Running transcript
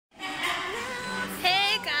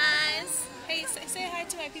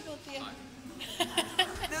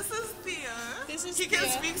He can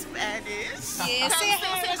speak Spanish. Yeah, say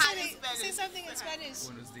hi. in Spanish. Say something in Spanish.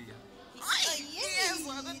 Buenos dias.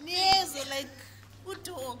 Yes, like who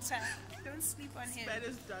talks? Don't sleep on him.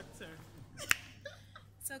 Spanish doctor.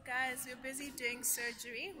 So guys, we're busy doing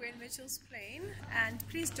surgery. We're in Mitchell's Plain, and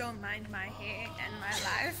please don't mind my hair and my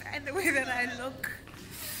life and the way that I look.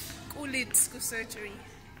 Kulit surgery.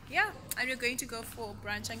 Yeah, and we're going to go for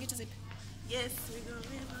brunch. I'm going to zip. Yes, we're going to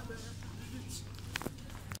remember.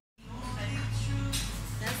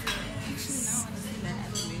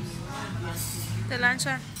 The lunch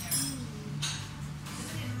one.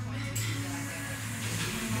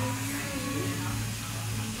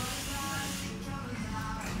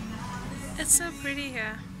 It's so pretty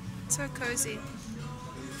here. So cozy.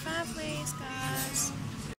 5 ways, guys.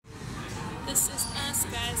 This is us,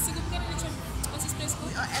 guys. What's this place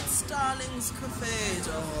called? We are at Starling's Cafe,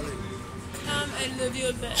 darling. Come and live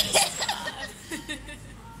your best.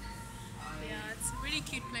 Yeah, it's a really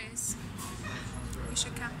cute place. You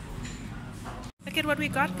should come. Look at what we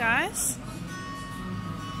got, guys.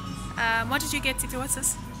 What did you get, Tiffy? What's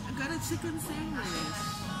this? I got a chicken sandwich.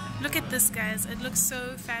 Look at this, guys. It looks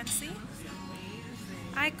so fancy.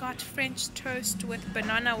 I got French toast with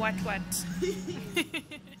banana what.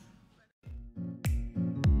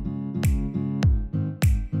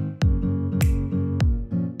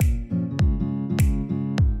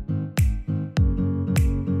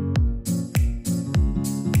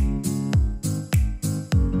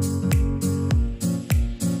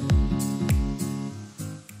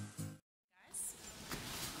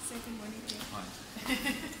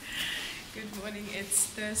 Good morning, it's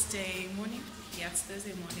Thursday morning. Yeah, it's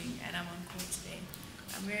Thursday morning and I'm on call today.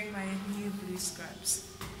 I'm wearing my new blue scrubs.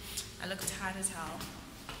 I look tired as hell.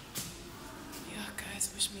 Yeah, guys,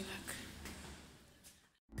 wish me luck.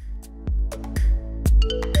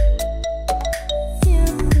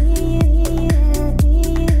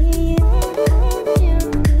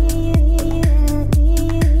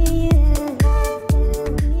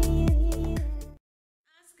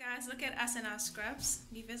 Look at us and our scrubs.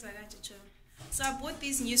 So I bought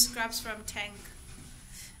these new scrubs from Tank.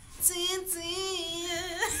 So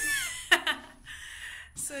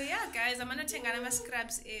yeah, guys, I'm gonna take my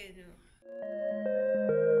scrubs in.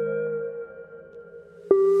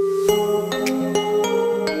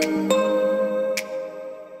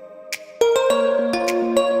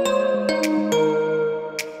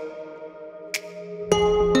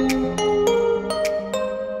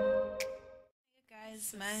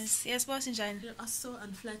 Yes, boss and Jane. They are so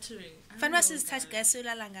unflattering.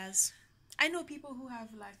 I know people who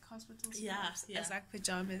have like hospital scrubs as like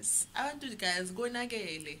pajamas. I want to guys go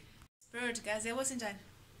nagele. Bird guys, there wasn't Jane.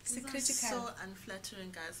 So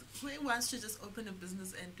unflattering, guys. Who wants to just open a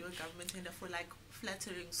business and do a government tender for like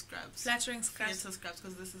flattering scrubs? Flattering scrubs. Scrubs,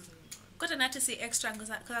 because this is. Got not to say extra because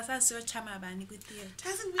I saw so chama bani with the.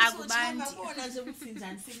 Doesn't mean so chama.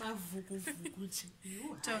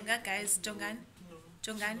 Jonga guys,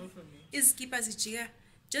 Jongan is keepers jiga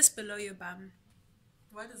just below your bum.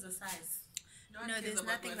 What is the size? No, there's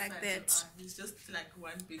nothing like that. It's just like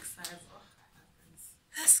one big size.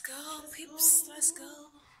 Let's go, peeps. Let's go.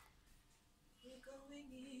 We're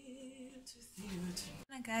going in to see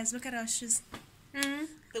what. Guys, look at our shoes.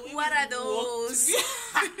 What are those?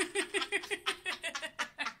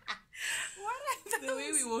 The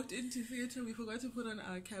way we walked into theatre, we forgot to put on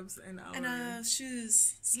our caps and our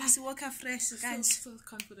shoes. Let's walk out fresh, guys. So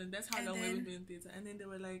confident. That's how long we've been in theatre. And then they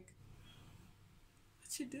were like,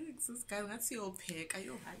 "What you doing, sis? Guys, that's your pick. Are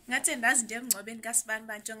you high?" That's them.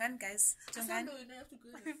 Jongan, guys. Jongan.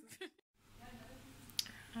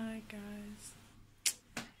 Hi, guys.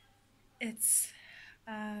 It's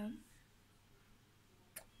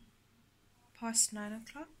past 9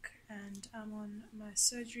 o'clock, and I'm on my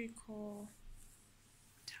surgery call.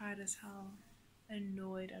 Tired as hell,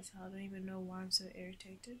 annoyed as hell. I don't even know why I'm so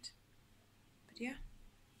irritated. But yeah,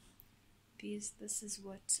 this is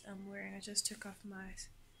what I'm wearing. I just took off my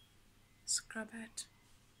scrub hat.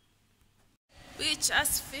 We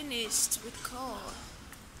just finished with call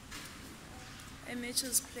at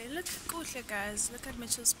Mitchell's Plain. Look at guys. Look at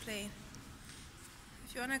Mitchell's Plain.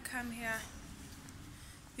 If you wanna come here,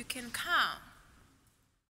 you can come.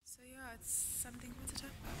 So yeah, it's something. What's the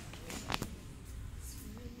time?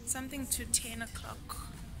 Something to 10 o'clock.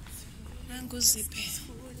 Guys,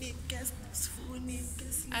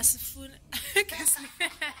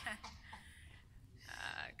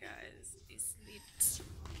 it's lit.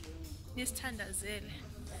 Nisithandazele.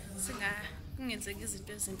 Kungenzeka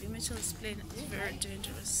izinto ezimbi. Mitchell's Plain is very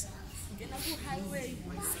dangerous.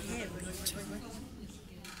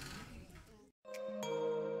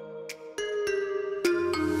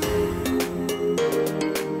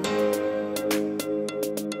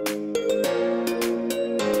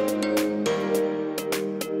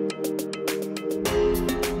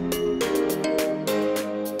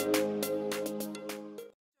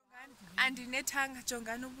 Ungathanga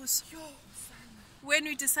jongana ubuso. When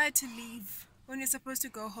we decide to leave, when we're supposed to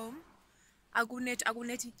go home, akunet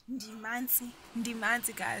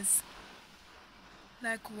ndimanzi guys.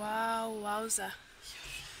 Like wow, wowza.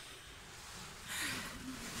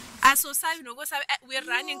 So we're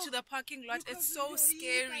running to the parking lot. It's so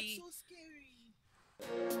scary. I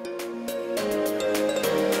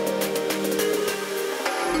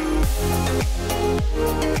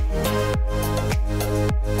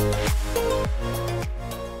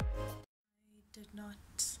did not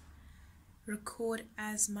record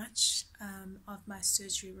as much of my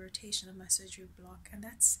surgery rotation, of my surgery block, and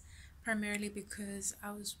that's primarily because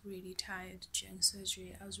I was really tired during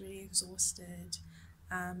surgery. I was really exhausted.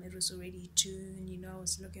 It was already June, you know, I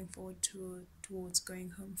was looking forward towards going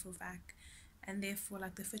home for vac, and therefore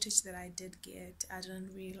like the footage that I did get, I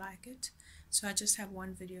didn't really like it. So I just have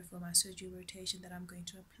one video for my surgery rotation that I'm going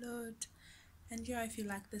to upload. And yeah, if you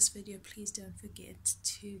like this video, please don't forget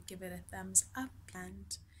to give it a thumbs up,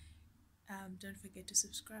 and don't forget to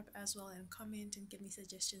subscribe as well, and comment and give me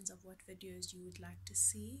suggestions of what videos you would like to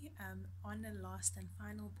see. On a last and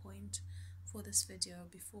final point for this video,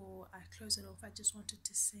 before I close it off, I just wanted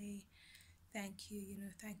to say thank you,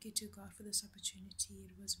 thank you to God for this opportunity.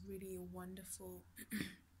 It was really wonderful.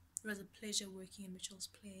 It was a pleasure working in Mitchell's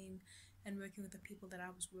Plain and working with the people that I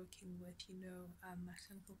was working with, my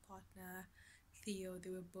clinical partner, Theo.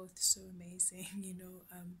 They were both so amazing,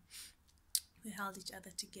 we held each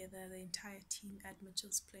other together, the entire team at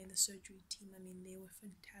Mitchell's Plain, the surgery team. I mean, they were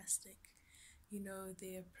fantastic.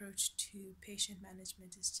 Their approach to patient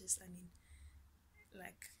management is just,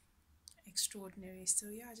 like extraordinary. So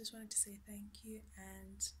yeah, I just wanted to say thank you.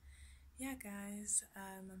 And yeah guys,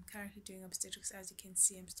 I'm currently doing obstetrics. As you can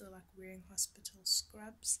see, I'm still like wearing hospital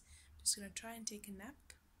scrubs. I'm just gonna try and take a nap,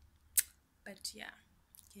 but yeah,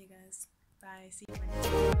 okay guys, bye, see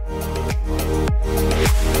you